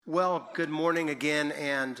Well, good morning again,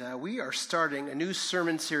 and we are starting a new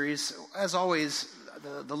sermon series. As always,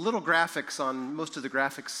 the little graphics on most of the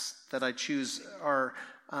graphics that I choose are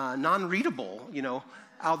non-readable,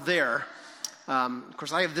 out there. Of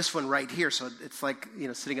course, I have this one right here, so it's like,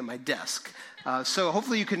 sitting at my desk. So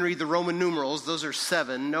hopefully you can read the Roman numerals. Those are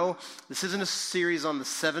 7. No, this isn't a series on the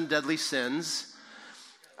 7 deadly sins.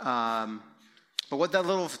 But what that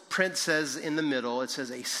little print says in the middle, it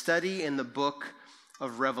says, a study in the book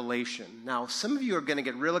of Revelation. Now, some of you are going to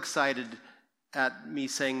get real excited at me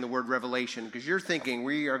saying the word Revelation because you're thinking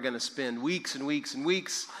we are going to spend weeks and weeks and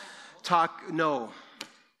weeks No,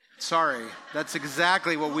 sorry, that's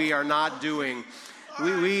exactly what we are not doing.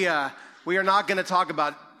 We are not going to talk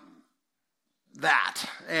about that,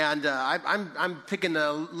 and I'm picking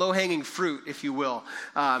the low-hanging fruit, if you will.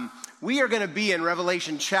 We are going to be in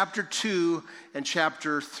Revelation chapter 2 and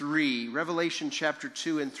chapter 3. Revelation chapter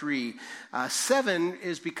 2 and 3. 7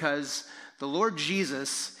 is because the Lord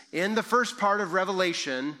Jesus, in the first part of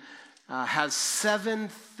Revelation, has 7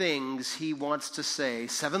 things he wants to say,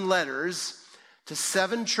 7 letters to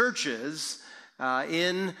 7 churches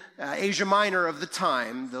in Asia Minor of the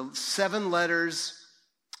time. The 7 letters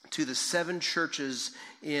to the 7 churches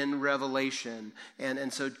in Revelation.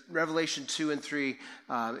 And so Revelation 2 and 3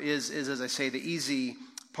 is, as I say, the easy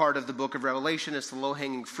part of the book of Revelation. It's the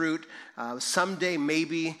low-hanging fruit. Someday,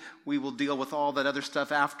 maybe, we will deal with all that other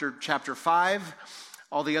stuff after chapter 5.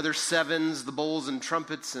 All the other 7s, the bowls and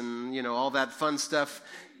trumpets and, all that fun stuff.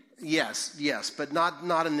 Yes, but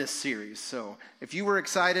not in this series. So if you were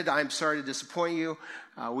excited, I'm sorry to disappoint you.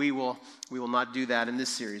 We will not do that in this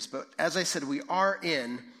series. But as I said, we are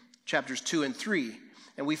in chapters 2 and 3,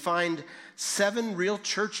 and we find 7 real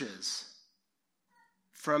churches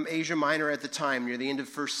from Asia Minor at the time, near the end of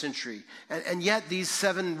the first century. And yet these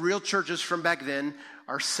 7 real churches from back then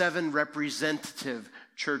are 7 representative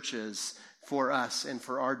churches for us and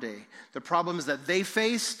for our day. The problems that they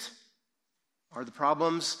faced are the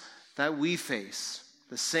problems that we face.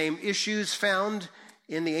 The same issues found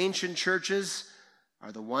in the ancient churches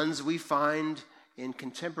are the ones we find in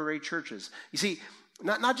contemporary churches. You see,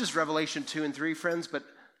 not just Revelation 2 and 3, friends, but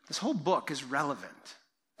this whole book is relevant.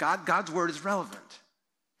 God's word is relevant.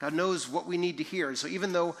 God knows what we need to hear. So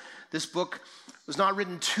even though this book was not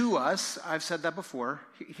written to us, I've said that before,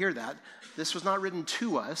 hear that. This was not written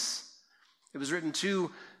to us. It was written to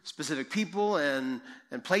specific people and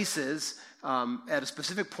places at a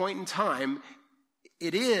specific point in time.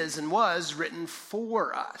 It is and was written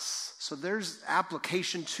for us. So there's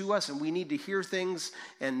application to us, and we need to hear things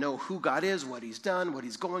and know who God is, what he's done, what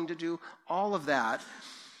he's going to do, all of that.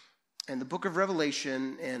 And the book of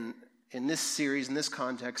Revelation, and in this series, in this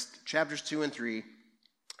context, chapters 2 and 3,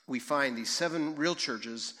 we find these 7 real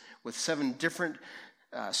churches with 7 different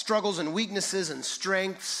struggles and weaknesses and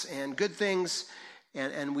strengths and good things.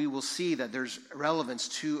 And we will see that there's relevance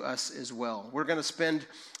to us as well. We're going to spend,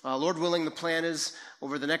 Lord willing, the plan is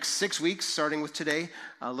over the next 6 weeks, starting with today,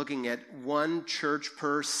 looking at 1 church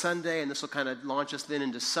per Sunday, and this will kind of launch us then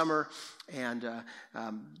into summer. And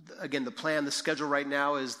again, the schedule right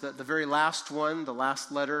now is the very last one, the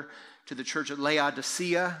last letter to the church at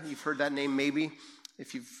Laodicea. You've heard that name maybe,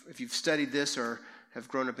 if you've studied this or have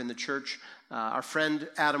grown up in the church. Our friend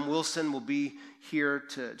Adam Wilson will be here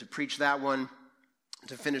to preach that one,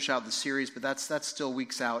 to finish out the series, but that's still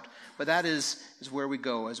weeks out. But that is where we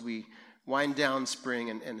go as we wind down spring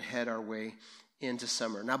and head our way into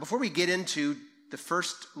summer. Now, before we get into the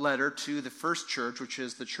first letter to the first church, which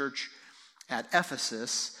is the church at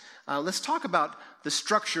Ephesus, let's talk about the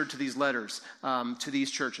structure to these letters, to these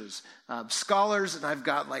churches. Scholars, and I've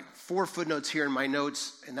got like 4 footnotes here in my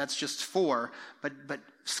notes, and that's just 4, but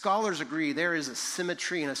scholars agree there is a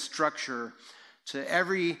symmetry and a structure to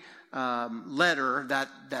every letter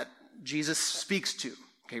that Jesus speaks to.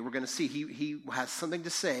 Okay, we're going to see he has something to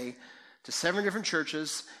say to 7 different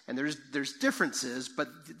churches, and there's differences, but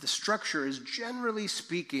the structure is generally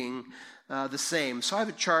speaking the same. So I have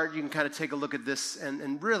a chart. You can kind of take a look at this,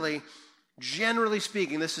 and really, generally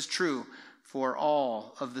speaking, this is true for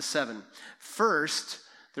all of the 7. First,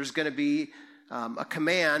 there's going to be a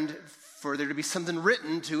command for there to be something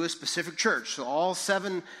written to a specific church. So all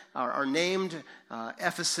 7 are named,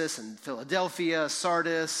 Ephesus and Philadelphia,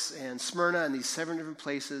 Sardis and Smyrna, and these 7 different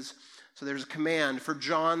places. So there's a command for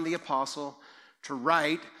John the apostle to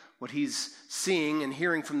write what he's seeing and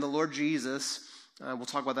hearing from the Lord Jesus. We'll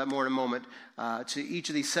talk about that more in a moment, to each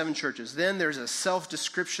of these 7 churches. Then there's a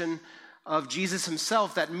self-description of Jesus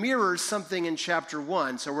himself that mirrors something in chapter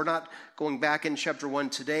 1. So we're not going back in chapter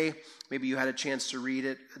 1 today. Maybe you had a chance to read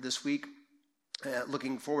it this week,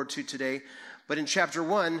 looking forward to today. But in chapter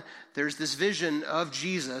 1, there's this vision of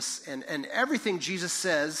Jesus, and everything Jesus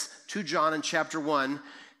says to John in chapter 1,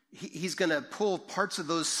 he's going to pull parts of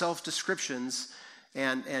those self-descriptions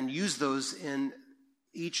and use those in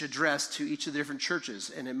each address to each of the different churches.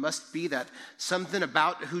 And it must be that something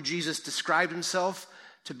about who Jesus described himself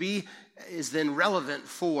to be is then relevant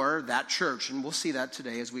for that church. And we'll see that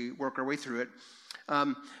today as we work our way through it.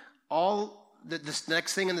 This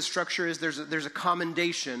next thing in the structure is there's a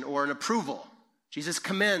commendation or an approval. Jesus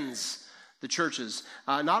commends the churches.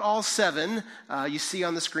 Not all 7 you see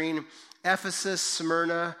on the screen. Ephesus,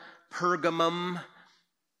 Smyrna, Pergamum,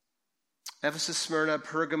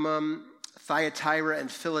 Thyatira,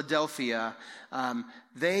 and Philadelphia,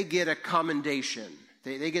 they get a commendation.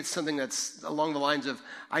 They get something that's along the lines of,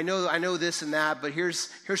 I know this and that, but here's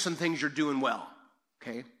some things you're doing well.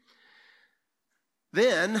 Okay.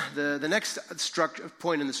 Then the next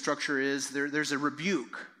point in the structure is there's a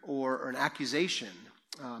rebuke or an accusation.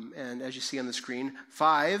 And as you see on the screen,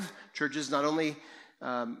 5 churches not only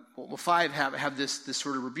 5 have this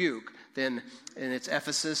sort of rebuke. And it's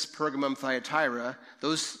Ephesus, Pergamum, Thyatira,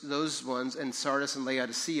 those ones, and Sardis and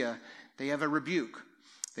Laodicea, they have a rebuke.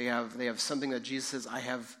 They have something that Jesus says, I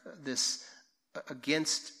have this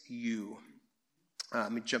against you.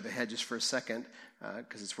 Let me jump ahead just for a second,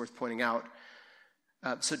 because it's worth pointing out.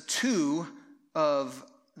 So 2 of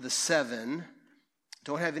the 7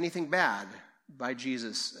 don't have anything bad by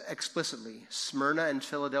Jesus explicitly. Smyrna and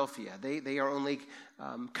Philadelphia, they are only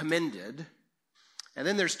commended. And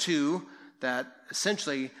then there's 2 that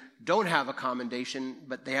essentially don't have a commendation,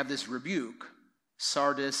 but they have this rebuke.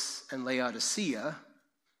 Sardis and Laodicea.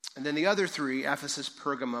 And then the other 3, Ephesus,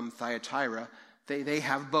 Pergamum, Thyatira, they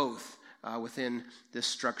have both within this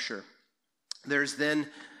structure. There's then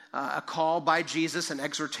a call by Jesus, an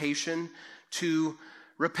exhortation to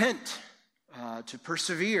repent, to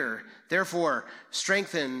persevere. Therefore,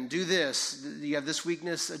 strengthen, do this. You have this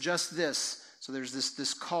weakness, adjust this. So there's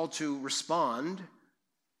this call to respond.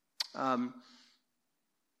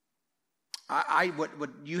 What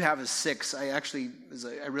you have is 6. I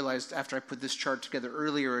realized after I put this chart together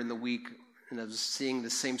earlier in the week, and I was seeing the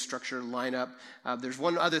same structure line up. There's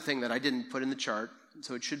one other thing that I didn't put in the chart,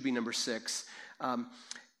 so it should be number 6.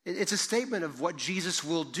 It's a statement of what Jesus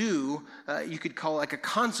will do, you could call like a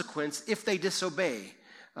consequence if they disobey.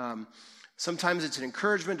 Sometimes it's an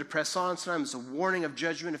encouragement to press on. Sometimes it's a warning of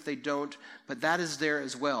judgment if they don't. But that is there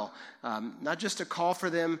as well. Not just a call for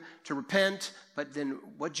them to repent, but then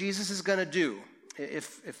what Jesus is going to do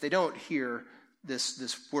if they don't hear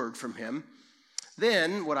this word from him.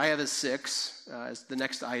 Then what I have is 6 as the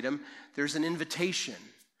next item. There's an invitation.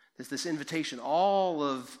 There's this invitation. All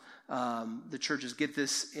of the churches get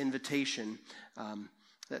this invitation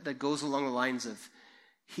that goes along the lines of,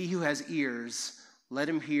 he who has ears, let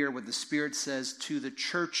him hear what the Spirit says to the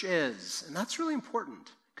churches. And that's really important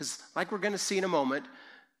because like we're going to see in a moment,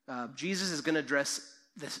 Jesus is going to address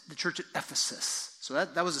the church at Ephesus. So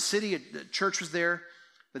that was a city, the church was there.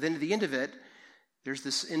 But then at the end of it, there's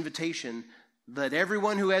this invitation, let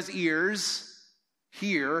everyone who has ears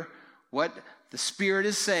hear what the Spirit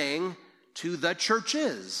is saying to the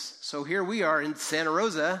churches. So here we are in Santa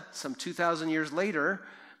Rosa, some 2,000 years later,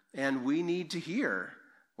 and we need to hear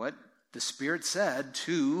what the Spirit said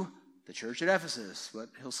to the church at Ephesus, what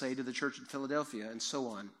he'll say to the church at Philadelphia, and so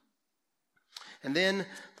on. And then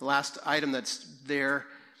the last item that's there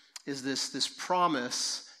is this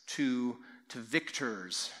promise to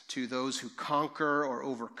victors, to those who conquer or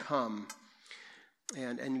overcome.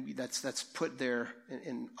 And that's put there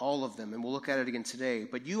in all of them, and we'll look at it again today.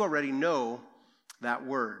 But you already know that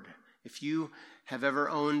word. If you have ever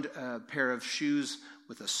owned a pair of shoes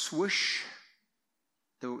with a swoosh,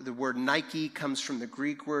 the word Nike comes from the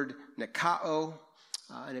Greek word nikao,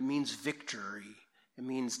 and it means victory. It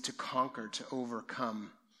means to conquer, to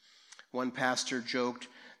overcome. One pastor joked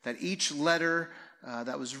that each letter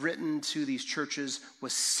that was written to these churches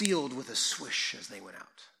was sealed with a swish as they went out.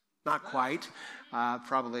 Not quite,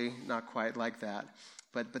 probably not quite like that,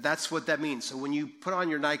 but that's what that means. So when you put on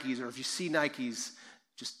your Nikes, or if you see Nikes,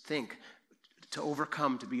 just think, to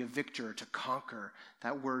overcome, to be a victor, to conquer.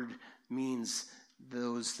 That word means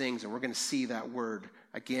those things, and we're going to see that word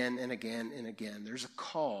again and again and again. There's a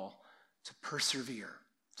call to persevere,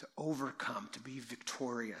 to overcome, to be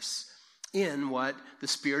victorious in what the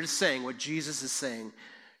Spirit is saying, what Jesus is saying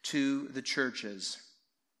to the churches.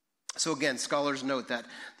 So again, scholars note that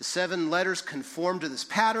the 7 letters conform to this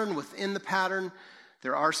pattern. Within the pattern,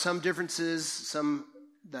 there are some differences, some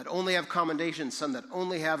that only have commendation, some that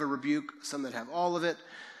only have a rebuke, some that have all of it.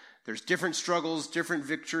 There's different struggles, different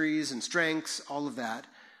victories and strengths, all of that.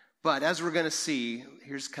 But as we're going to see,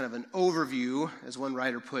 here's kind of an overview, as one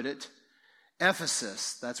writer put it.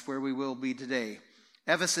 Ephesus, that's where we will be today.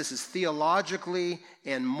 Ephesus is theologically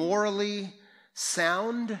and morally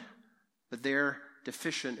sound, but they're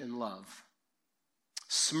deficient in love.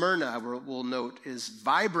 Smyrna, we'll note, is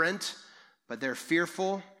vibrant, but they're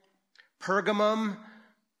fearful. Pergamum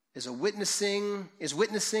is witnessing,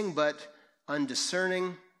 but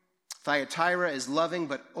undiscerning. Thyatira is loving,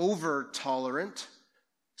 but over-tolerant.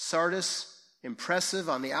 Sardis, impressive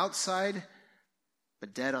on the outside,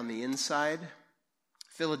 but dead on the inside.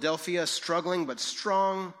 Philadelphia, struggling but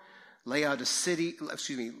strong. Laodicea,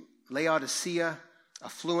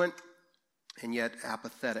 affluent and yet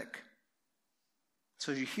apathetic.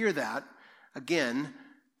 So as you hear that, again,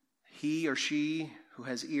 he or she who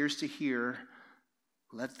has ears to hear,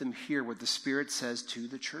 let them hear what the Spirit says to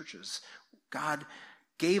the churches. God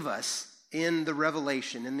gave us in the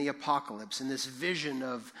Revelation, in the Apocalypse, in this vision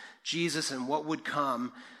of Jesus and what would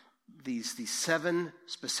come, these 7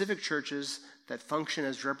 specific churches that function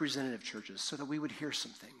as representative churches, so that we would hear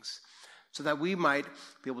some things, so that we might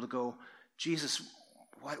be able to go, Jesus,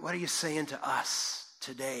 what are you saying to us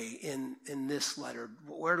today in this letter?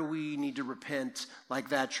 Where do we need to repent like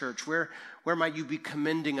that church? Where might you be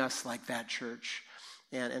commending us like that church?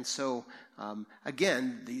 And so,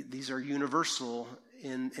 again, these are universal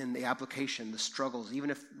in the application, the struggles. Even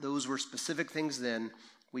if those were specific things then,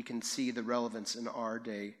 we can see the relevance in our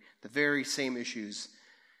day. The very same issues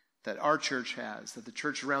that our church has, that the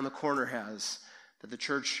church around the corner has, that the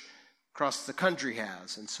church across the country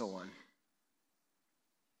has, and so on.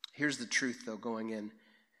 Here's the truth, though, going in,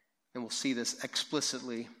 and we'll see this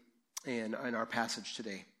explicitly in our passage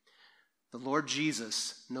today. The Lord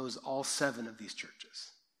Jesus knows all 7 of these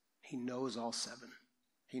churches. He knows all 7.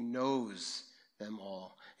 He knows them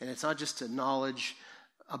all. And it's not just a knowledge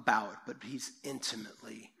about, but he's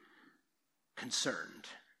intimately concerned.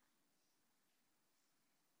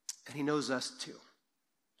 And he knows us too.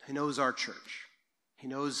 He knows our church. He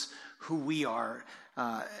knows who we are.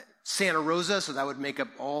 Santa Rosa, so that would make up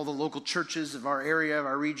all the local churches of our area, of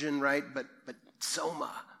our region, right? But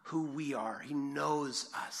Soma, who we are. He knows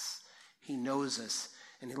us. He knows us,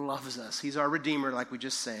 and he loves us. He's our Redeemer, like we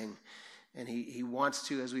just sang. And he wants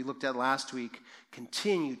to, as we looked at last week,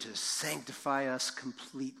 continue to sanctify us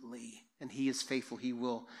completely. And he is faithful. He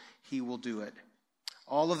will do it.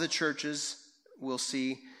 All of the churches, we'll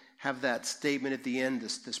see, have that statement at the end,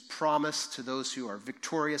 this promise to those who are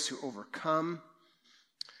victorious, who overcome.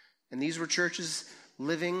 And these were churches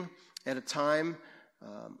living at a time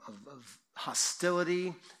of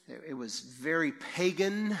hostility. It was very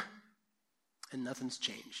pagan, and nothing's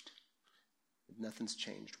changed. Nothing's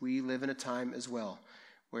changed. We live in a time as well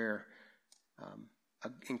where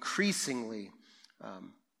increasingly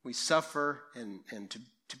we suffer, and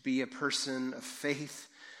to be a person of faith,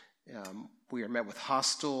 we are met with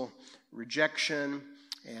hostile rejection,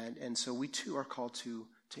 and so we too are called to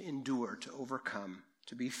endure, to overcome,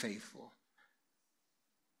 to be faithful.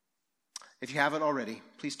 If you haven't already,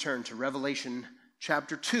 please turn to Revelation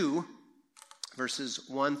chapter 2, verses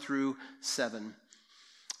 1 through 7.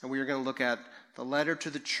 And we are going to look at the letter to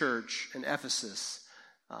the church in Ephesus.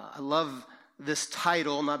 I love this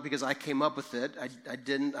title, not because I came up with it. I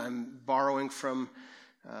didn't. I'm borrowing from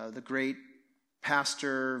the great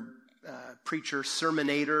pastor, preacher,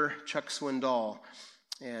 sermonator, Chuck Swindoll.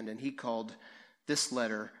 And he called this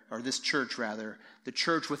letter, or this church rather, the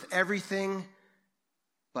church with everything,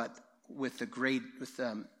 but with the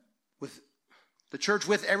church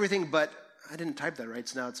with everything, but I didn't type that right,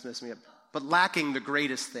 so now it's messing me up. But lacking the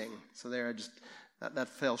greatest thing. So there, that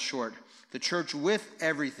fell short. The church with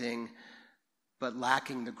everything, but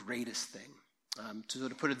lacking the greatest thing. To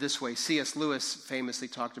put it this way, C.S. Lewis famously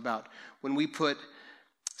talked about when we put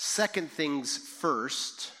second things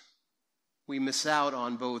first, we miss out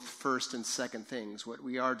on both first and second things. What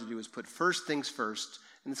we are to do is put first things first,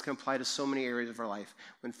 and this can apply to so many areas of our life.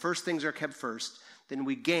 When first things are kept first, then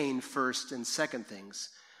we gain first and second things.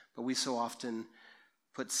 But we so often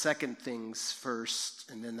put second things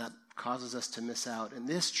first, and then that causes us to miss out. In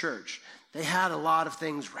this church, they had a lot of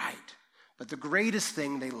things right, but the greatest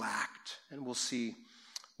thing they lacked, and we'll see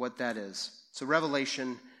what that is. So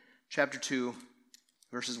Revelation chapter 2,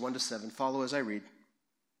 verses 1 to 7. Follow as I read.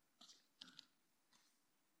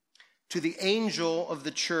 To the angel of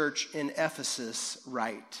the church in Ephesus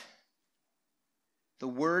write, the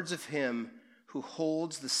words of him who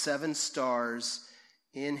holds the 7 stars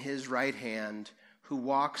in his right hand, who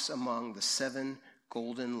walks among the 7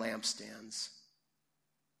 golden lampstands.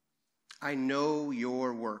 I know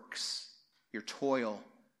your works, your toil,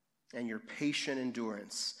 and your patient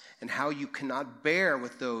endurance, and how you cannot bear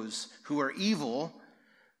with those who are evil,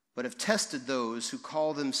 but have tested those who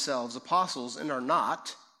call themselves apostles and are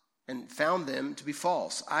not, and found them to be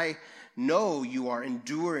false. I know you are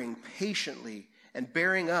enduring patiently and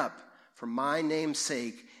bearing up for my name's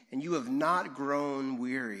sake, and you have not grown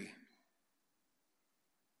weary.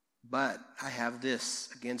 But I have this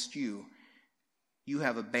against you. You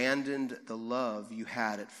have abandoned the love you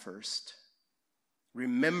had at first.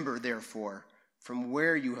 Remember, therefore, from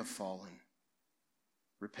where you have fallen.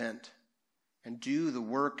 Repent and do the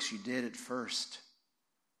works you did at first.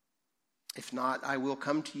 If not, I will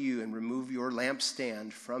come to you and remove your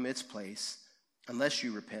lampstand from its place, unless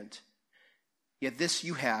you repent. Yet this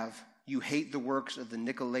you have, you hate the works of the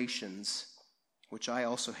Nicolaitans, which I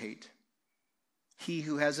also hate. He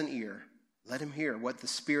who has an ear, let him hear what the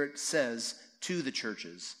Spirit says to the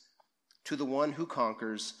churches. To the one who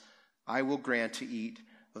conquers, I will grant to eat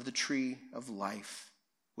of the tree of life,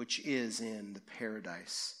 which is in the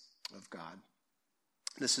paradise of God.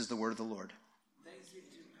 This is the word of the Lord. Thanks be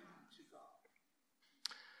to God.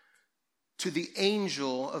 To the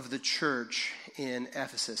angel of the church in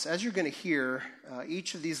Ephesus. As you're going to hear,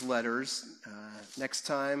 each of these letters, next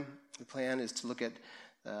time the plan is to look at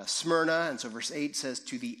Smyrna, and so verse 8 says,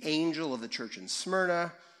 to the angel of the church in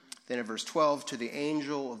Smyrna. Then in verse 12, to the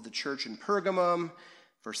angel of the church in Pergamum.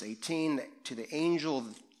 Verse 18, to the angel of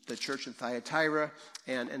the church in Thyatira,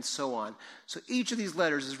 and so on. So each of these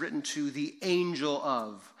letters is written to the angel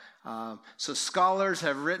of. So scholars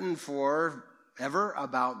have written forever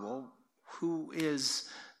about, well, who is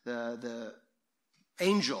the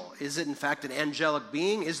angel? Is it in fact an angelic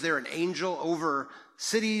being? Is there an angel over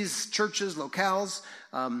cities, churches, locales?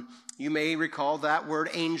 You may recall that word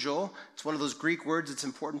angel. It's one of those Greek words it's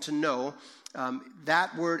important to know.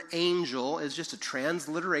 That word angel is just a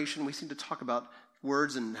transliteration. We seem to talk about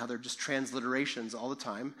words and how they're just transliterations all the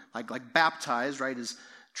time. Like baptized, right, is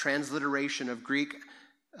transliteration of Greek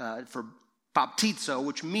for baptizo,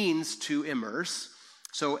 which means to immerse.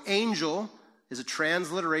 So angel is a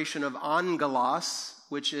transliteration of angelos,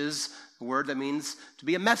 which is a word that means to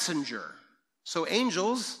be a messenger. So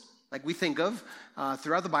angels, like we think of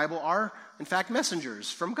throughout the Bible, are in fact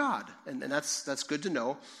messengers from God, and that's good to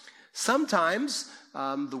know. Sometimes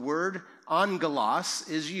the word angelos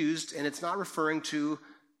is used, and it's not referring to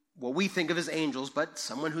what we think of as angels, but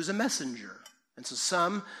someone who's a messenger. And so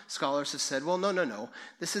some scholars have said, well, no.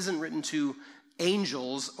 This isn't written to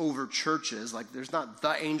angels over churches. Like there's not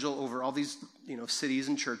the angel over all these cities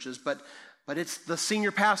and churches, but it's the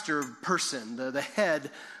senior pastor person, the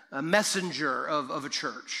head messenger of a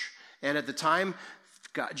church. And at the time,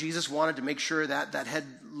 Jesus wanted to make sure that head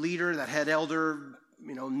leader, that head elder,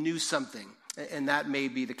 knew something. And that may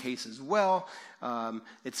be the case as well.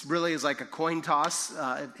 It's really is like a coin toss.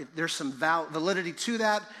 There's some validity to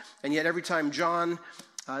that. And yet every time John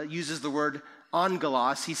uses the word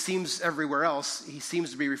angelos, he seems everywhere else, he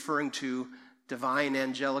seems to be referring to divine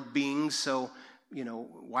angelic beings. So,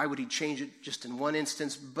 why would he change it just in one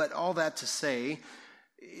instance? But all that to say,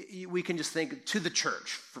 we can just think to the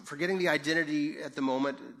church. Forgetting the identity at the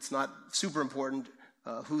moment, it's not super important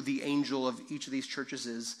who the angel of each of these churches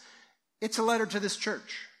is. It's a letter to this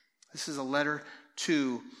church. This is a letter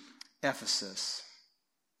to Ephesus,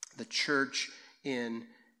 the church in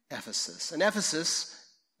Ephesus. And Ephesus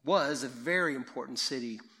was a very important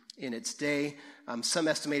city in its day. Some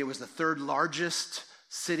estimate it was the third largest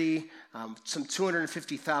city. Some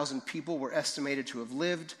 250,000 people were estimated to have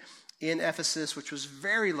lived in Ephesus, which was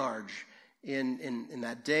very large in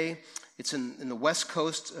that day. It's in the west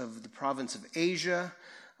coast of the province of Asia.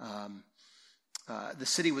 The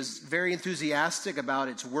city was very enthusiastic about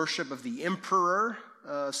its worship of the emperor.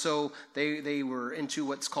 So they were into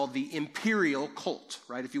what's called the imperial cult,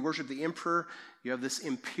 right? If you worship the emperor, you have this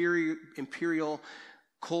imperial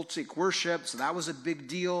cultic worship. So that was a big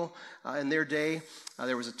deal in their day.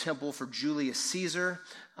 There was a temple for Julius Caesar.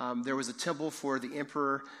 There was a temple for the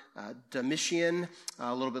emperor Domitian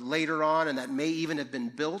a little bit later on, and that may even have been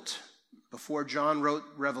built before John wrote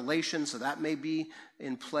Revelation, so that may be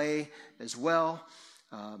in play as well.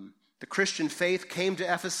 The Christian faith came to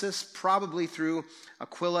Ephesus probably through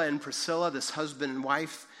Aquila and Priscilla, this husband and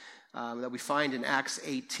wife that we find in Acts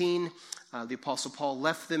 18. The Apostle Paul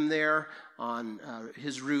left them there on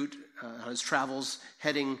his route, on his travels,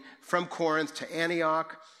 heading from Corinth to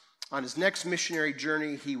Antioch. On his next missionary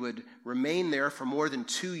journey, he would remain there for more than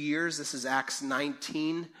 2 years. This is Acts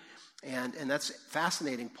 19. And that's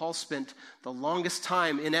fascinating. Paul spent the longest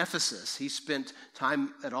time in Ephesus. He spent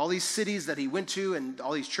time at all these cities that he went to and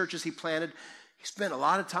all these churches he planted. He spent a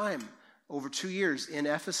lot of time, over 2 years, in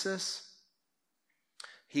Ephesus.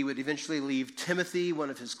 He would eventually leave Timothy, one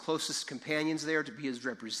of his closest companions there, to be his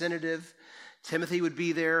representative. Timothy would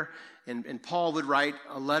be there, and Paul would write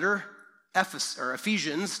a letter,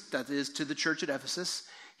 Ephesians, that is, to the church at Ephesus.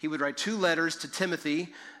 He would write 2 letters to Timothy,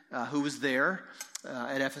 who was there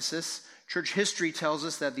at Ephesus. Church history tells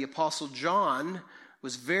us that the Apostle John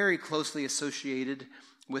was very closely associated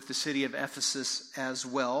with the city of Ephesus as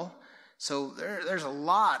well. So there's a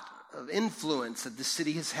lot of influence that the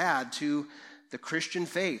city has had to the Christian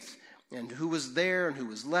faith, and who was there and who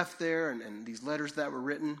was left there, and these letters that were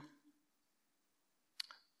written.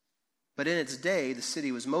 But in its day, the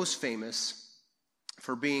city was most famous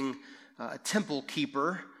for being a temple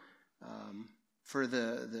keeper for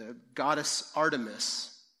the goddess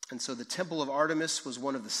Artemis. And so the temple of Artemis was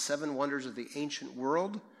one of the 7 wonders of the ancient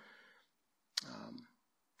world.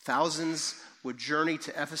 Thousands would journey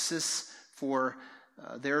to Ephesus for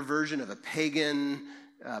their version of a pagan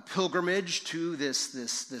pilgrimage to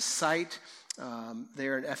this site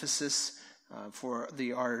there in Ephesus for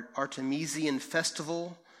the Artemisian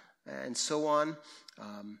festival and so on.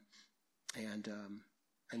 And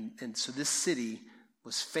so this city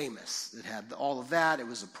was famous. It had all of that. It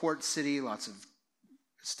was a port city, lots of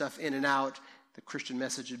stuff in and out. The Christian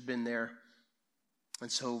message had been there.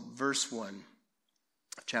 And so verse 1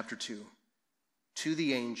 of chapter 2, to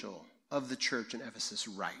the angel of the church in Ephesus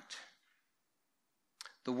write,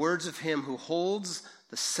 the words of him who holds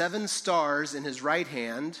the 7 stars in his right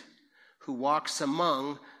hand, who walks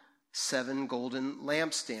among 7 golden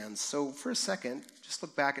lampstands. So for a second, just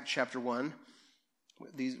look back at chapter 1.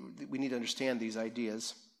 We need to understand these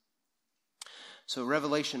ideas. So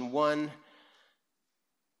Revelation 1,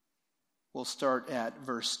 we'll start at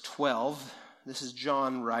verse 12. This is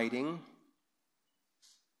John writing.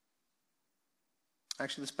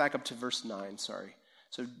 Actually, let's back up to verse 9, sorry.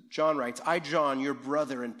 So John writes, I, John, your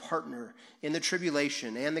brother and partner in the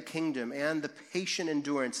tribulation and the kingdom and the patient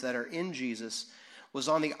endurance that are in Jesus, was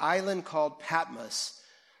on the island called Patmos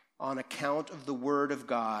on account of the word of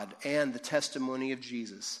God and the testimony of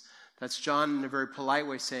Jesus. That's John in a very polite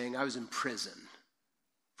way saying, I was in prison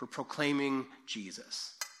for proclaiming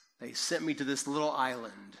Jesus. They sent me to this little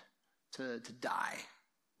island to die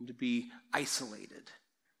and to be isolated.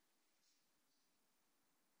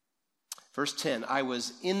 Verse 10, I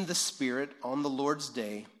was in the Spirit on the Lord's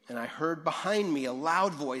day, and I heard behind me a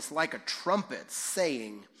loud voice like a trumpet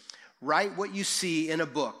saying, write what you see in a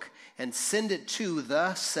book and send it to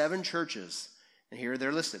the 7 churches. And here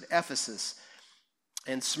they're listed, Ephesus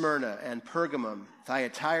and Smyrna and Pergamum,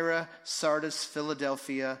 Thyatira, Sardis,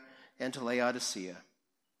 Philadelphia, and to Laodicea.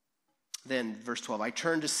 Then, verse 12, I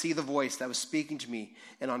turned to see the voice that was speaking to me,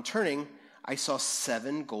 and on turning, I saw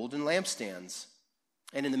 7 golden lampstands.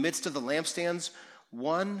 And in the midst of the lampstands,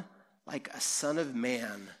 one like a son of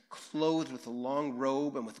man, clothed with a long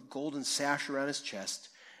robe and with a golden sash around his chest.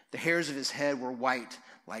 The hairs of his head were white,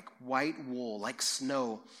 like white wool, like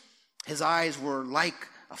snow. His eyes were like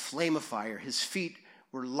a flame of fire. His feet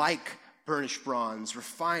were like burnished bronze,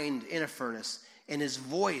 refined in a furnace. And his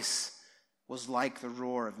voice was like the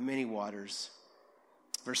roar of many waters.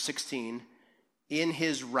 Verse 16, in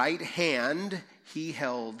his right hand he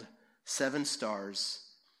held 7 stars,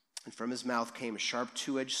 and from his mouth came a sharp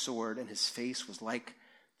 2-edged sword, and his face was like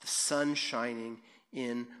the sun shining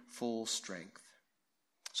in full strength.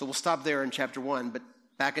 So we'll stop there in chapter 1, but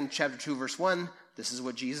back in chapter 2, verse 1, this is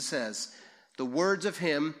what Jesus says. The words of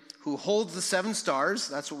him who holds the 7 stars,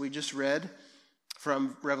 that's what we just read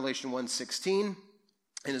from Revelation 1:16,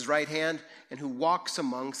 in his right hand, and who walks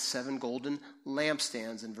among 7 golden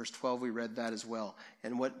lampstands. In verse 12, we read that as well.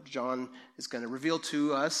 And what John is going to reveal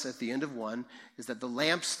to us at the end of 1 is that the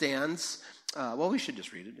lampstands, we should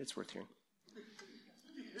just read it. It's worth hearing.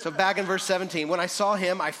 So back in verse 17, when I saw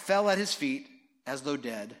him, I fell at his feet as though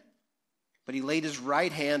dead. But he laid his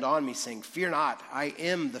right hand on me, saying, fear not, I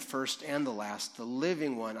am the first and the last, the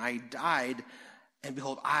living one. I died, and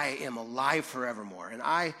behold, I am alive forevermore. And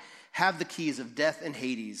I have the keys of death and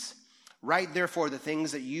Hades. Write therefore the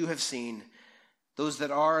things that you have seen, those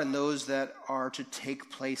that are and those that are to take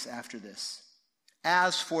place after this.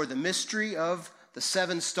 As for the mystery of the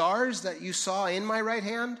 7 stars that you saw in my right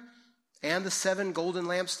hand and the 7 golden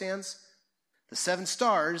lampstands, the 7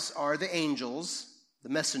 stars are the angels, the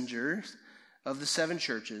messengers of the 7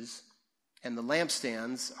 churches, and the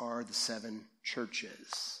lampstands are the 7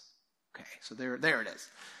 churches. Okay, so there it is.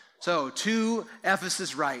 So to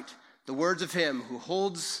Ephesus write, the words of him who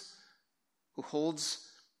holds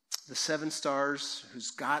the 7 stars,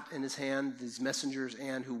 who's got in his hand these messengers,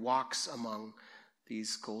 and who walks among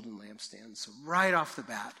these golden lampstands. So right off the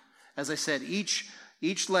bat, as I said, each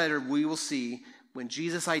letter we will see when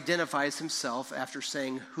Jesus identifies himself after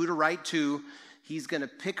saying who to write to, he's going to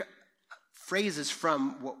pick phrases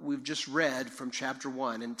from what we've just read from chapter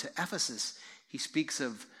 1. And to Ephesus, he speaks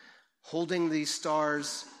of holding these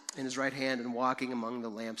stars in his right hand and walking among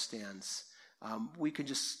the lampstands. We could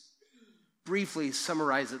just briefly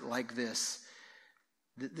summarize it like this.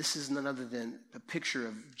 This is none other than a picture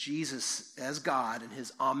of Jesus as God and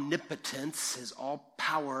his omnipotence, his all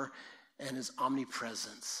power, and his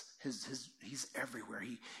omnipresence. He's everywhere.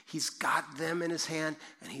 He's got them in his hand,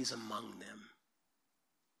 and he's among them.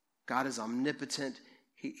 God is omnipotent.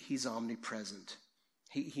 He's omnipresent.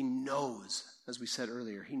 He knows, as we said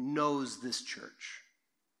earlier, he knows this church.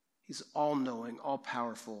 He's all-knowing,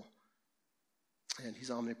 all-powerful, and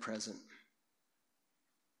he's omnipresent.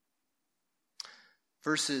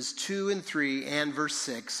 Verses 2 and 3 and verse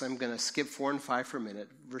 6, I'm going to skip 4 and 5 for a minute.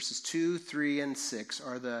 Verses 2, 3, and 6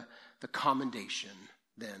 are the commendation,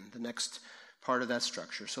 then, the next part of that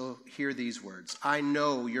structure. So hear these words. I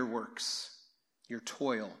know your works, your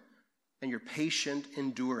toil, and your patient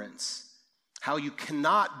endurance, how you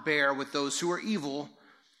cannot bear with those who are evil,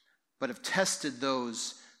 but have tested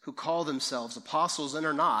those who call themselves apostles and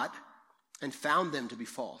are not, and found them to be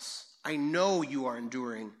false. I know you are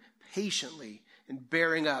enduring patiently and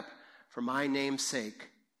bearing up for my name's sake,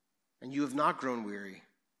 and you have not grown weary.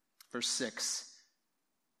 Verse 6,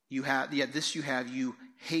 you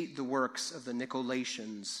hate the works of the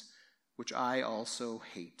Nicolaitans, which I also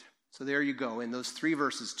hate. So there you go. In those 3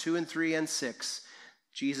 verses, 2 and 3 and 6,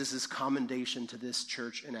 Jesus' commendation to this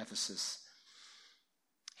church in Ephesus.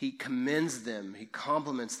 He commends them, he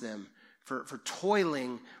compliments them for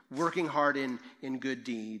toiling, working hard in good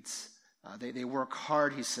deeds. They work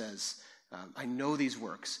hard, he says. I know these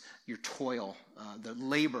works, your toil, the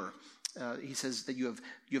labor. He says that you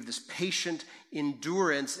have this patient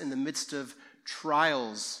endurance in the midst of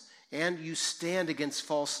trials, and you stand against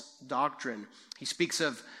false doctrine. He speaks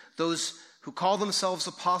of those who call themselves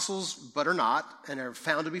apostles but are not and are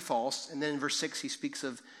found to be false. And then in verse 6, he speaks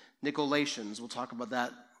of Nicolaitans. We'll talk about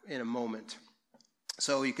that in a moment.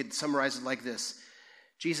 So you could summarize it like this.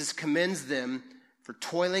 Jesus commends them for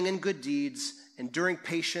toiling in good deeds, enduring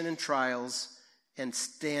patience in trials, and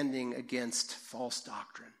standing against false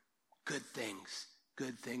doctrine. Good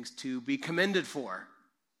things to be commended for.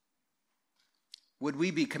 Would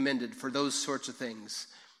we be commended for those sorts of things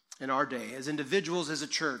in our day? As individuals, as a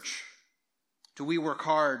church, do we work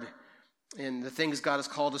hard in the things God has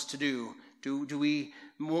called us to do? Do we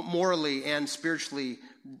morally and spiritually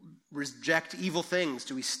reject evil things?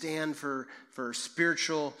 Do we stand for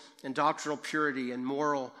spiritual and doctrinal purity and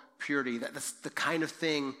moral purity? That's the kind of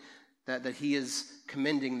thing that he is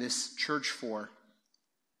commending this church for.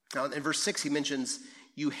 Now, in verse 6, he mentions,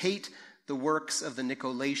 you hate the works of the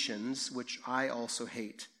Nicolaitans, which I also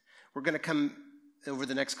hate. We're going to come over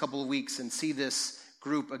the next couple of weeks and see this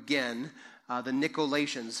group again, the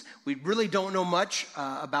Nicolaitans. We really don't know much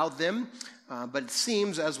about them, but it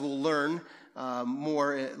seems, as we'll learn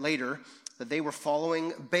more later, that they were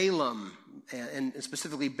following Balaam, and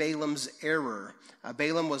specifically Balaam's error.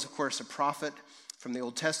 Balaam was, of course, a prophet from the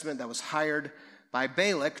Old Testament that was hired by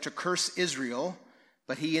Balak to curse Israel,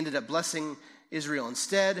 but he ended up blessing Israel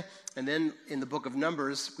instead. And then in the book of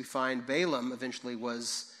Numbers, we find Balaam eventually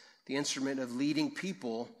was the instrument of leading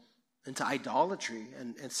people into idolatry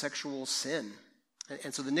and sexual sin.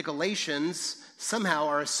 And so the Nicolaitans somehow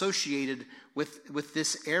are associated with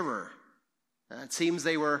this error. It seems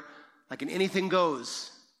they were like an anything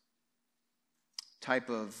goes type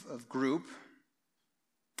of group.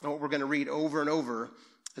 And what we're going to read over and over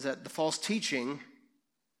is that the false teaching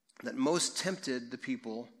that most tempted the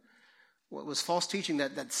people was false teaching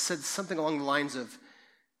that said something along the lines of,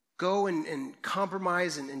 go and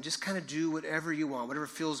compromise and just kind of do whatever you want, whatever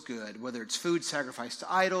feels good, whether it's food sacrificed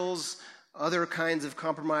to idols, other kinds of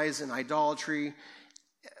compromise and idolatry,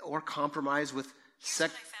 or compromise with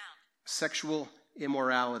sexual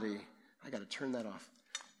immorality. I got to turn that off.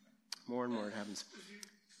 More and more it happens.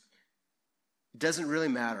 It doesn't really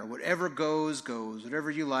matter. Whatever goes.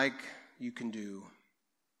 Whatever you like, you can do.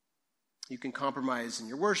 You can compromise in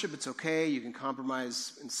your worship, it's okay. You can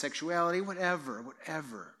compromise in sexuality, whatever.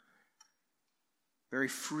 Very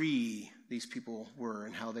free these people were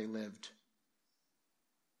in how they lived.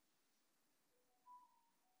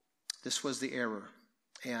 This was the error.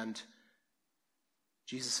 And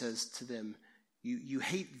Jesus says to them, you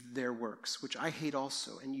hate their works, which I hate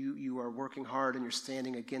also. And you are working hard and you're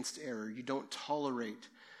standing against error. You don't tolerate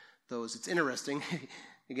those. It's interesting.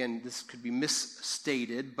 Again, this could be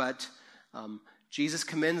misstated, but Jesus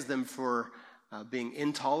commends them for being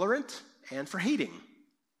intolerant and for hating.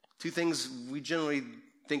 Two things we generally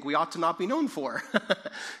think we ought to not be known for.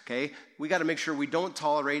 Okay? We got to make sure we don't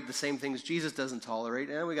tolerate the same things Jesus doesn't tolerate,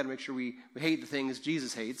 and we got to make sure we hate the things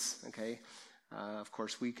Jesus hates. Okay? Of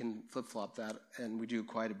course, we can flip-flop that, and we do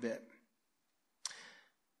quite a bit.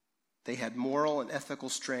 They had moral and ethical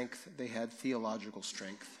strength. They had theological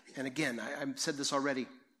strength. And again, I've said this already.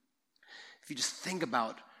 If you just think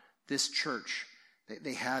about this church,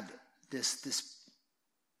 they had this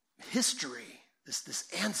history, this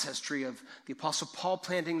ancestry of the Apostle Paul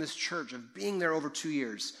planting this church, of being there over 2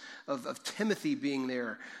 years, of Timothy being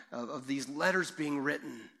there, of these letters being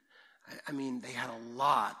written. I mean, they had a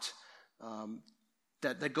lot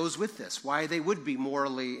that goes with this, why they would be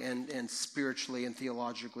morally and spiritually and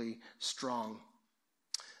theologically strong.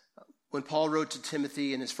 When Paul wrote to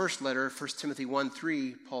Timothy in his first letter, 1 Timothy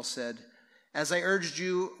 1:3, Paul said, "As I urged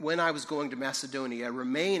you when I was going to Macedonia,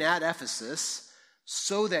 remain at Ephesus,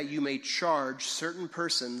 so that you may charge certain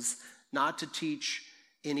persons not to teach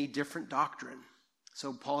any different doctrine."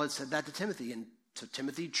 So Paul had said that to Timothy, and so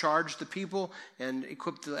Timothy charged the people and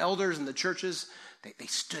equipped the elders and the churches. They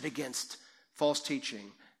stood against false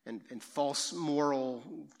teaching and false moral,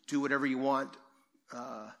 do whatever you want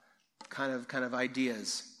kind of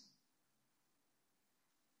ideas.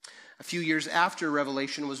 A few years after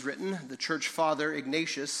Revelation was written, the church father,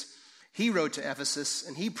 Ignatius, he wrote to Ephesus,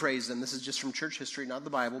 and he praised them. This is just from church history, not the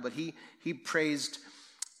Bible, but he praised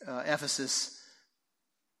Ephesus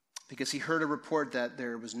because he heard a report that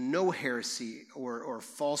there was no heresy or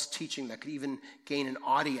false teaching that could even gain an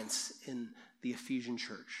audience in the Ephesian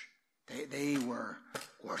church. They were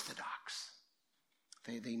orthodox.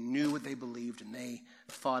 They knew what they believed, and they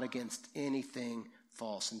fought against anything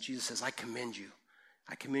false. And Jesus says, I commend you.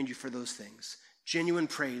 I commend you for those things. Genuine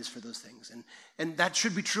praise for those things. And that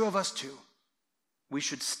should be true of us too. We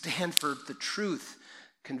should stand for the truth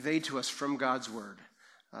conveyed to us from God's word.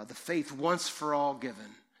 The faith once for all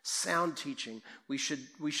given. Sound teaching. We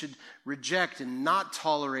should reject and not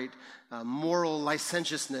tolerate moral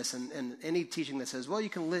licentiousness and any teaching that says, well, you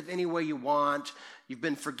can live any way you want. You've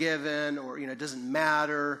been forgiven, or it doesn't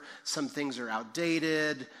matter. Some things are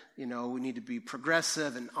outdated. We need to be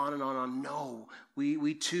progressive, and on and on and on. No,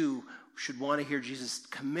 we too should want to hear Jesus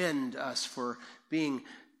commend us for being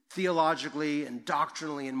theologically and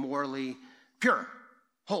doctrinally and morally pure,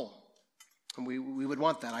 whole. And we would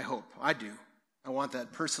want that, I hope. I do. I want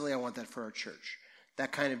that personally. I want that for our church.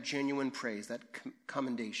 That kind of genuine praise, that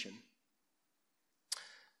commendation.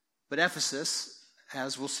 But Ephesus,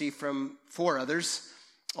 as we'll see from 4 others,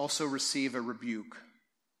 also receive a rebuke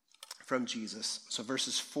from Jesus. So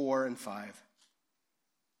verses 4 and 5.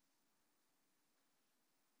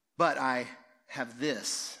 But I have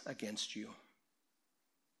this against you.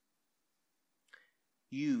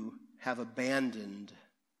 You have abandoned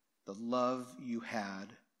the love you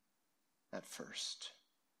had at first.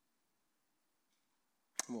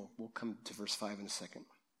 We'll come to verse 5 in a second.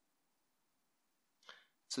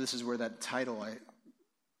 So this is where that title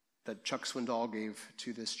that Chuck Swindoll gave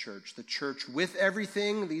to this church. The church with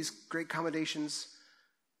everything, these great commendations,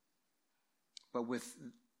 but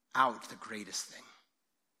without the greatest thing.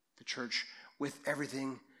 The church with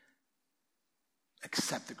everything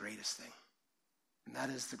except the greatest thing. And that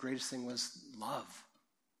is, the greatest thing was love.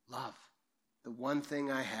 Love. The one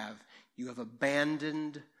thing I have, you have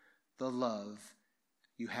abandoned the love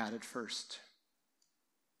you had at first.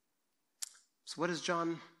 So what is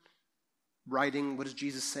John writing? What is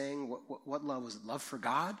Jesus saying? What love was it? Love for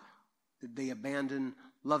God? Did they abandon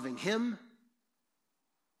loving him?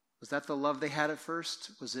 Was that the love they had at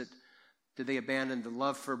first? Did they abandon the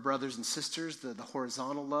love for brothers and sisters, the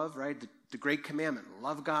horizontal love, right? The great commandment,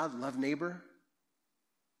 love God, love neighbor.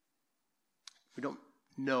 We don't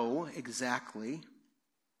know exactly.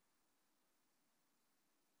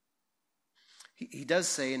 He does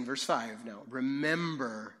say in verse 5 now,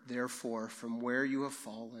 remember, therefore, from where you have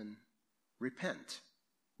fallen, repent,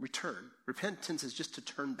 return. Repentance is just to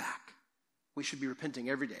turn back. We should be repenting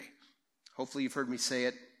every day. Hopefully you've heard me say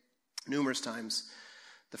it numerous times.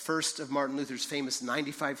 The first of Martin Luther's famous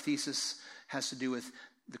 95 Thesis has to do with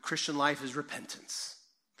the Christian life is repentance.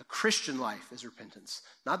 The Christian life is repentance.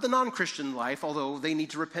 Not the non-Christian life, although they need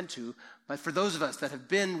to repent too, but for those of us that have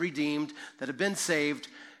been redeemed, that have been saved,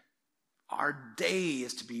 our day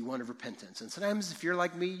is to be one of repentance. And sometimes if you're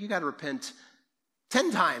like me, you got to repent 10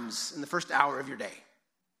 times in the first hour of your day.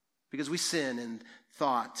 Because we sin in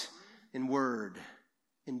thought, in word,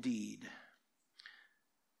 in deed.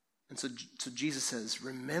 And so Jesus says,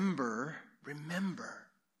 remember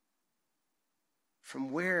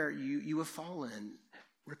from where you have fallen.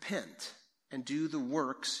 Repent and do the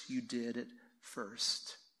works you did at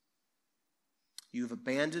first. You've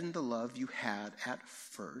abandoned the love you had at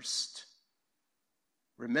first.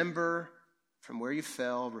 Remember from where you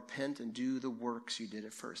fell, repent and do the works you did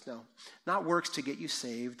at first. Now, not works to get you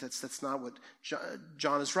saved. That's not what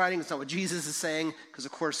John is writing. It's not what Jesus is saying, because,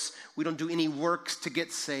 of course, we don't do any works to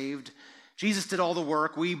get saved. Jesus did all the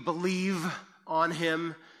work. We believe on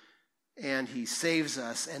him, and he saves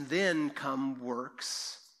us. And then come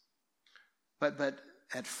works. But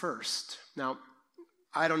at first. Now,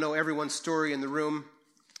 I don't know everyone's story in the room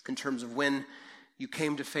in terms of when you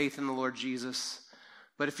came to faith in the Lord Jesus.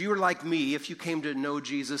 But if you were like me, if you came to know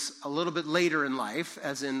Jesus a little bit later in life,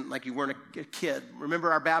 as in like you weren't a kid,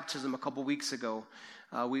 remember our baptism a couple weeks ago.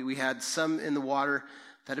 We had some in the water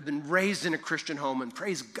that have been raised in a Christian home, and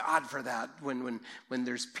praise God for that when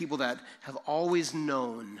there's people that have always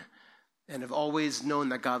known and have always known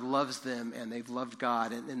that God loves them and they've loved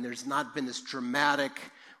God. And there's not been this dramatic,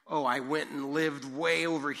 oh, I went and lived way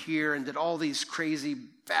over here and did all these crazy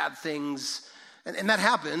bad things. And that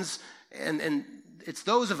happens. And it's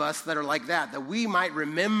those of us that are like that we might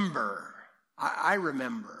remember. I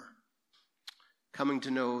remember coming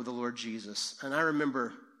to know the Lord Jesus. And I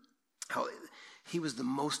remember how he was the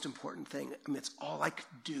most important thing. I mean, it's all I could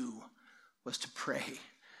do was to pray.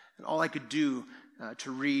 And all I could do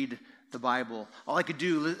to read the Bible. All I could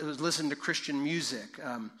do was listen to Christian music.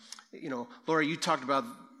 Laura, you talked about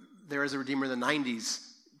There Is a Redeemer in the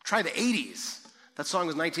 90s. Try the 80s. That song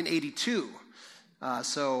was 1982.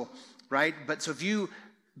 Right?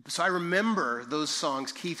 So I remember those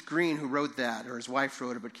songs. Keith Green, who wrote that, or his wife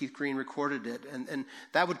wrote it, but Keith Green recorded it. And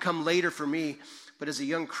that would come later for me. But as a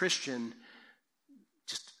young Christian,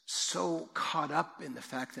 just so caught up in the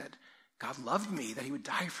fact that God loved me, that he would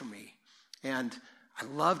die for me. And I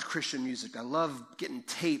loved Christian music. I loved getting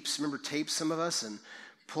tapes. Remember tapes, some of us? And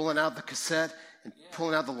pulling out the cassette and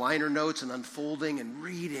pulling out the liner notes and unfolding and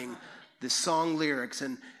reading the song lyrics.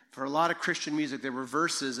 And for a lot of Christian music, there were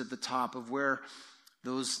verses at the top of where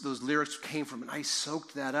those lyrics came from, and I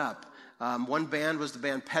soaked that up. One band was the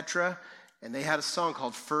band Petra, and they had a song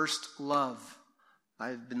called First Love.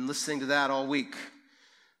 I've been listening to that all week.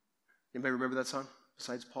 Anybody remember that song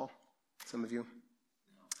besides Paul? Some of you?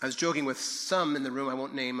 I was joking with some in the room, I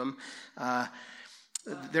won't name them.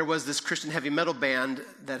 There was this Christian heavy metal band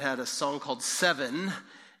that had a song called Seven,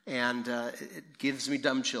 and it gives me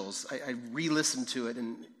dumb chills. I re-listened to it,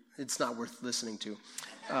 and it's not worth listening to.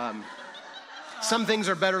 Some things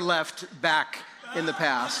are better left back in the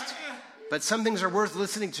past, but some things are worth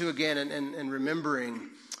listening to again and remembering.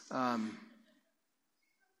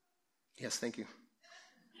 Yes, thank you.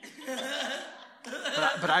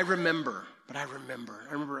 But I remember. I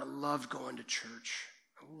loved going to church.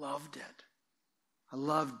 I loved it. I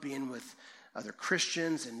loved being with other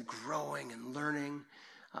Christians and growing and learning.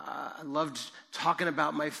 I loved talking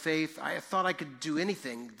about my faith. I thought I could do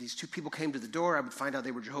anything. These two people came to the door. I would find out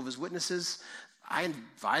they were Jehovah's Witnesses. I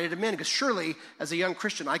invited them in because surely, as a young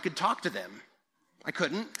Christian, I could talk to them. I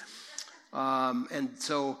couldn't. And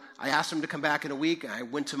so I asked them to come back in a week. I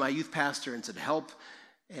went to my youth pastor and said, help.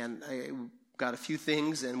 And I got a few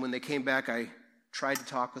things. And when they came back, I tried to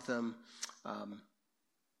talk with them. I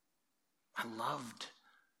loved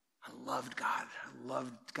God. I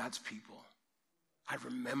loved God's people. I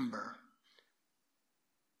remember.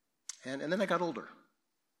 And then I got older.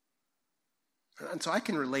 And so I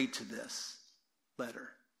can relate to this letter.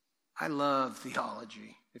 I love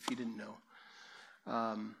theology, if you didn't know.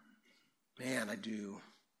 Man, I do.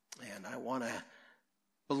 And I want to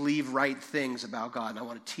believe right things about God. And I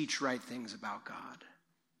want to teach right things about God.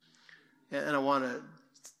 And I want to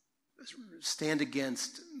stand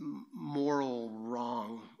against moral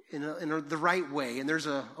wrong in the right way. And there's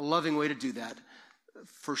a loving way to do that,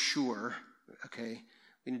 for sure. Okay?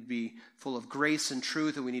 We need to be full of grace and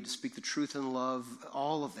truth, and we need to speak the truth in love.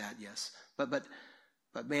 All of that, yes. But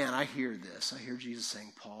man, I hear this. I hear Jesus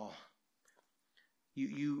saying, Paul,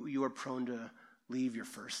 you are prone to leave your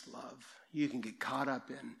first love. You can get caught up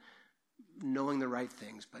in knowing the right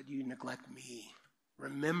things, but you neglect me.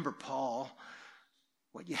 Remember, Paul,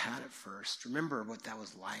 what you had at first. Remember what that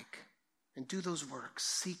was like. And do those works.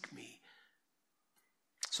 Seek me.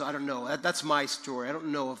 So I don't know. That's my story. I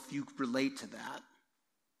don't know if you relate to that.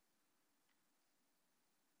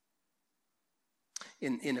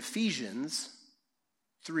 In Ephesians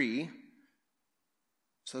 3,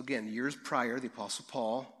 so again, years prior, the Apostle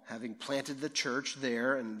Paul, having planted the church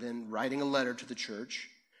there and then writing a letter to the church,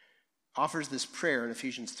 offers this prayer in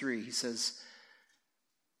Ephesians 3. He says,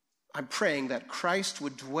 I'm praying that Christ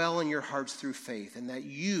would dwell in your hearts through faith, and that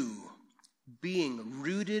you, being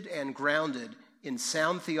rooted and grounded in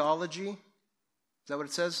sound theology, is that what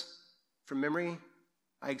it says from memory?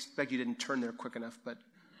 I expect you didn't turn there quick enough, but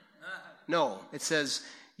no. It says,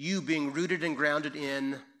 you being rooted and grounded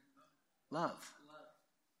in love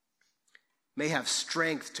may have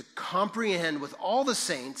strength to comprehend with all the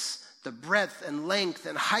saints the breadth and length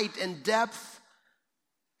and height and depth,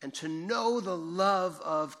 and to know the love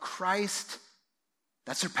of Christ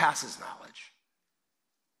that surpasses knowledge.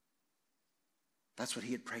 That's what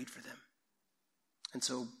he had prayed for them. And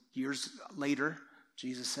so years later,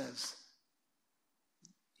 Jesus says,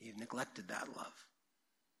 you've neglected that love.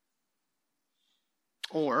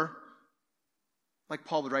 Or, like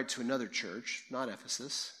Paul would write to another church, not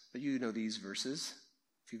Ephesus, but you know these verses.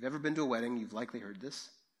 If you've ever been to a wedding, you've likely heard this.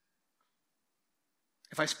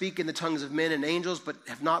 If I speak in the tongues of men and angels, but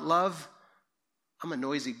have not love, I'm a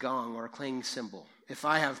noisy gong or a clanging cymbal. If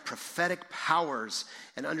I have prophetic powers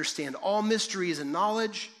and understand all mysteries and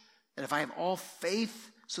knowledge, and if I have all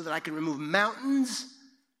faith so that I can remove mountains,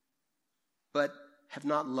 but have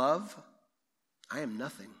not love, I am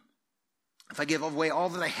nothing. If I give away all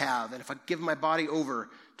that I have, and if I give my body over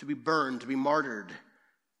to be burned, to be martyred,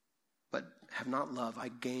 but have not love, I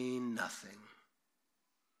gain nothing.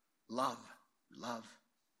 Love.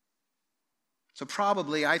 So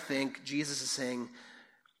probably, I think, Jesus is saying,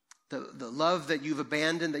 the love that you've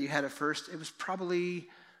abandoned, that you had at first, it was probably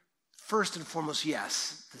first and foremost,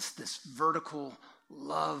 yes, this vertical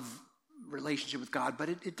love relationship with God, but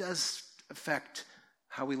it does affect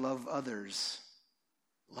how we love others.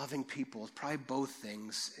 Loving people, probably both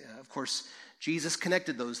things. Of course, Jesus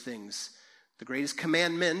connected those things. The greatest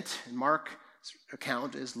commandment in Mark's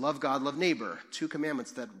account is love God, love neighbor. 2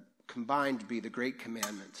 commandments that combined to be the great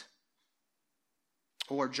commandment.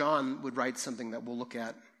 Or John would write something that we'll look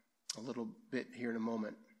at a little bit here in a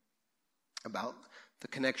moment about the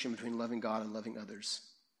connection between loving God and loving others.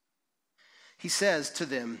 He says to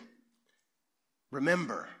them,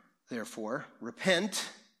 remember, therefore, repent,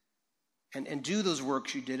 and do those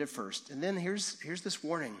works you did at first. And then here's this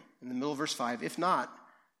warning in the middle of verse 5. If not,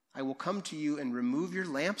 I will come to you and remove your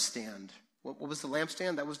lampstand. What was the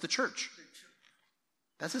lampstand? That was the church.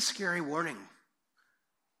 That's a scary warning.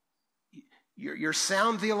 You're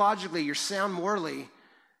sound theologically, you're sound morally,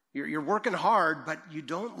 you're working hard, but you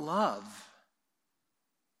don't love.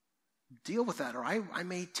 Deal with that, or I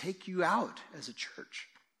may take you out as a church.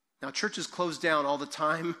 Now, churches close down all the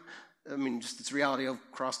time. I mean, just it's reality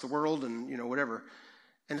across the world and, whatever.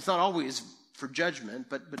 And it's not always for judgment,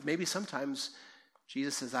 but maybe sometimes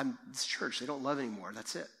Jesus says, this church, they don't love anymore.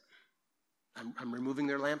 That's it. I'm removing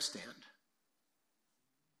their lampstand.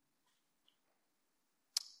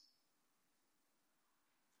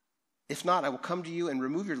 If not, I will come to you and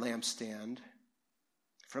remove your lampstand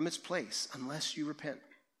from its place unless you repent.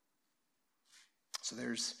 So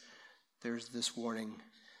there's this warning.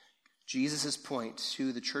 Jesus' point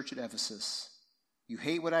to the church at Ephesus, you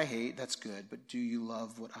hate what I hate, that's good, but do you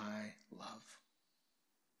love what I love?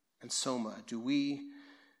 And Soma, do we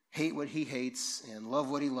hate what he hates and love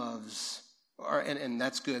what he loves? And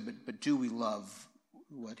that's good, but do we love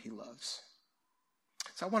what he loves?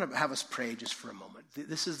 So I want to have us pray just for a moment.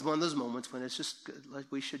 This is one of those moments when it's just good, like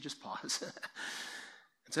we should just pause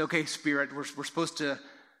and say, okay, Spirit, we're supposed to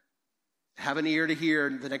have an ear to hear.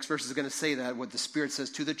 The next verse is going to say that, what the Spirit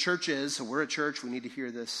says to the churches. So we're a church, we need to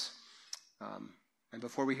hear this. And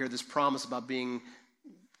before we hear this promise about being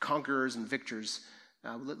conquerors and victors,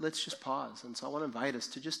 let's just pause. And so I want to invite us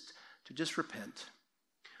to just repent.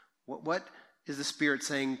 What is the Spirit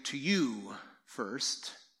saying to you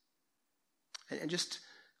first? And just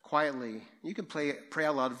quietly, you can pray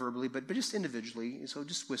out loud verbally, but just individually. So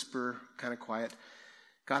just whisper, kind of quiet.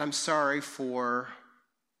 God, I'm sorry for,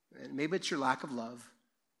 and maybe it's your lack of love.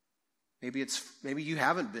 Maybe you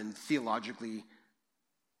haven't been theologically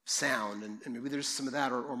sound, and maybe there's some of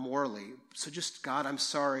that, or morally. So just, God, I'm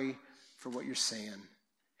sorry for what you're saying.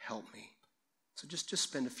 Help me. So just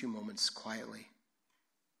spend a few moments quietly.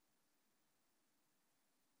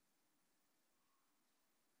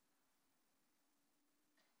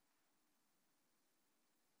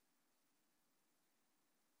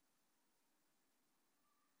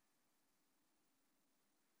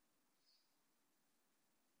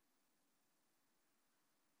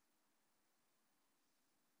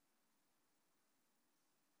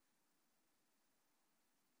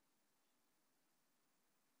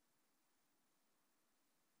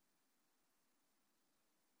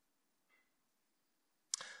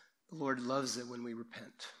 The Lord loves it when we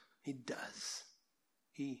repent. He does.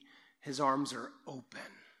 His arms are open.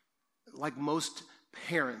 Like most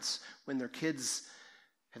parents, when their kids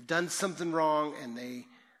have done something wrong and they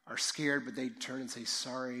are scared, but they turn and say,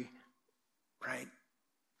 sorry, right?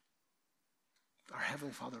 Our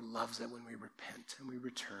Heavenly Father loves it when we repent and we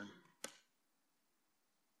return.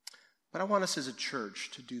 But I want us as a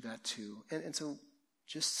church to do that too. And so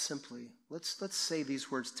just simply, let's say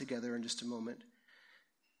these words together in just a moment.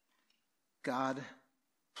 God,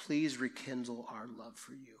 please rekindle our love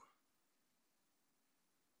for you.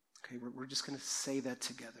 Okay, we're just going to say that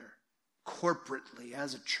together, corporately,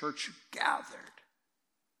 as a church gathered.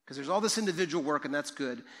 Because there's all this individual work, and that's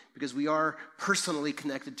good, because we are personally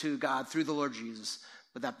connected to God through the Lord Jesus.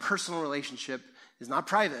 But that personal relationship is not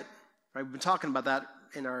private, right? We've been talking about that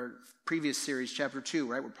in our previous series, chapter 2,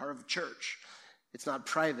 right? We're part of a church. It's not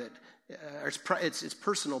private. It's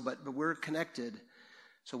personal, but we're connected.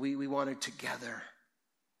 So we want to together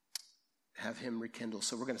have him rekindle.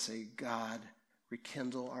 So we're going to say, God,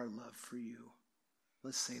 rekindle our love for you.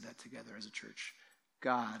 Let's say that together as a church.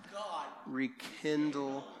 God,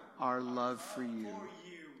 rekindle our love for you.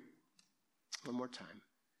 One more time.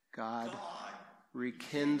 God,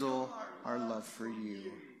 rekindle our love for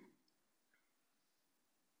you.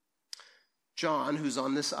 John, who's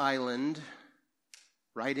on this island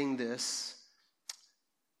writing this,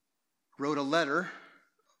 wrote a letter.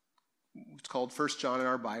 It's called 1 John in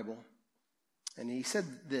our Bible. And he said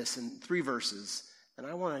this in 3 verses. And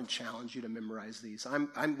I want to challenge you to memorize these. I'm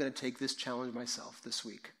going to take this challenge myself this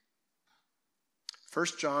week. 1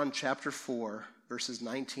 John chapter 4, verses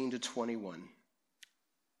 19 to 21.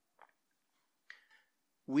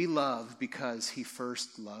 We love because he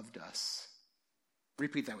first loved us.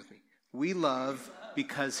 Repeat that with me. We love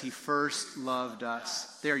because he first loved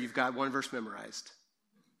us. There, you've got one verse memorized.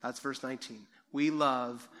 That's verse 19. We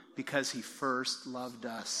love because he first loved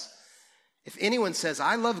us. If anyone says,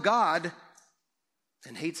 I love God,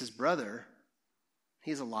 and hates his brother,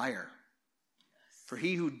 he's a liar. For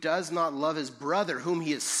he who does not love his brother whom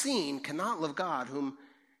he has seen cannot love God whom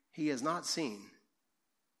he has not seen.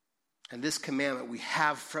 And this commandment we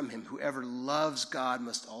have from him, whoever loves God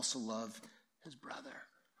must also love his brother.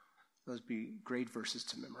 Those would be great verses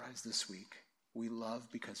to memorize this week. We love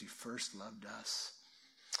because he first loved us.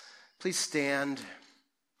 Please stand.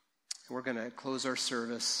 We're going to close our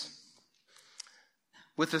service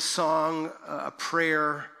with a song, a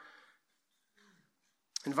prayer,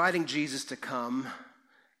 inviting Jesus to come.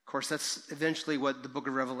 Of course, that's eventually what the book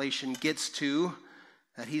of Revelation gets to,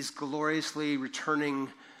 that he's gloriously returning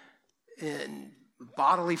in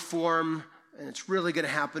bodily form, and it's really going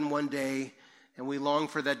to happen one day. And we long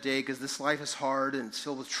for that day because this life is hard and it's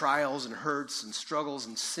filled with trials and hurts and struggles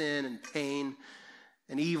and sin and pain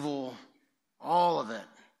and evil, all of it.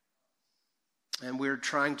 And we're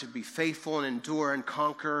trying to be faithful and endure and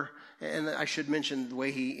conquer. And I should mention the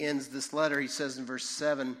way he ends this letter. He says in verse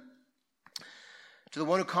 7, to the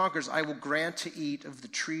one who conquers, I will grant to eat of the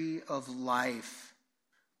tree of life,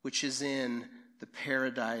 which is in the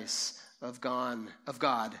paradise of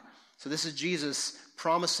God. So this is Jesus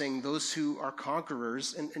promising those who are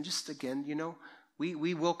conquerors. And just again,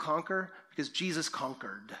 we will conquer because Jesus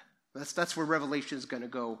conquered. That's where Revelation is going to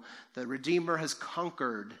go. The Redeemer has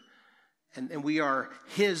conquered. And we are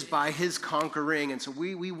his by his conquering. And so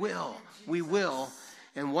we will.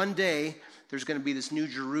 And one day, there's going to be this new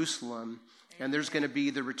Jerusalem. And there's going to be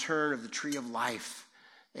the return of the tree of life.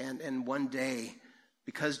 And one day,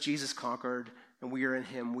 because Jesus conquered and we are in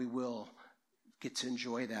him, we will get to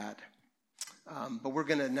enjoy that. But we're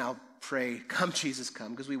going to now pray, come Jesus,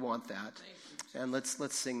 come, because we want that. And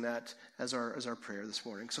let's sing that as our prayer this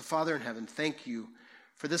morning. So Father in heaven, thank you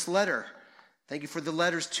for this letter. Thank you for the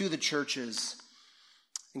letters to the churches.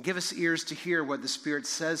 And give us ears to hear what the Spirit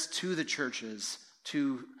says to the churches,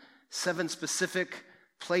 to 7 specific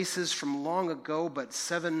places from long ago, but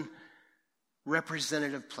 7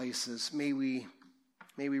 representative places. May we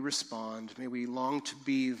respond. May we long to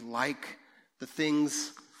be like the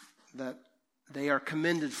things that they are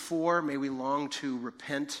commended for. May we long to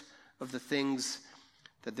repent of the things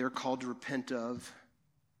that they're called to repent of.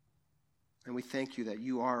 And we thank you that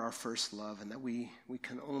you are our first love and that we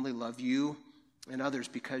can only love you and others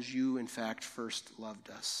because you, in fact, first loved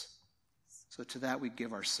us. So to that we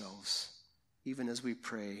give ourselves, even as we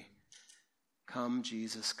pray, come,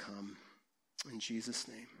 Jesus, come. In Jesus'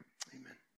 name, amen.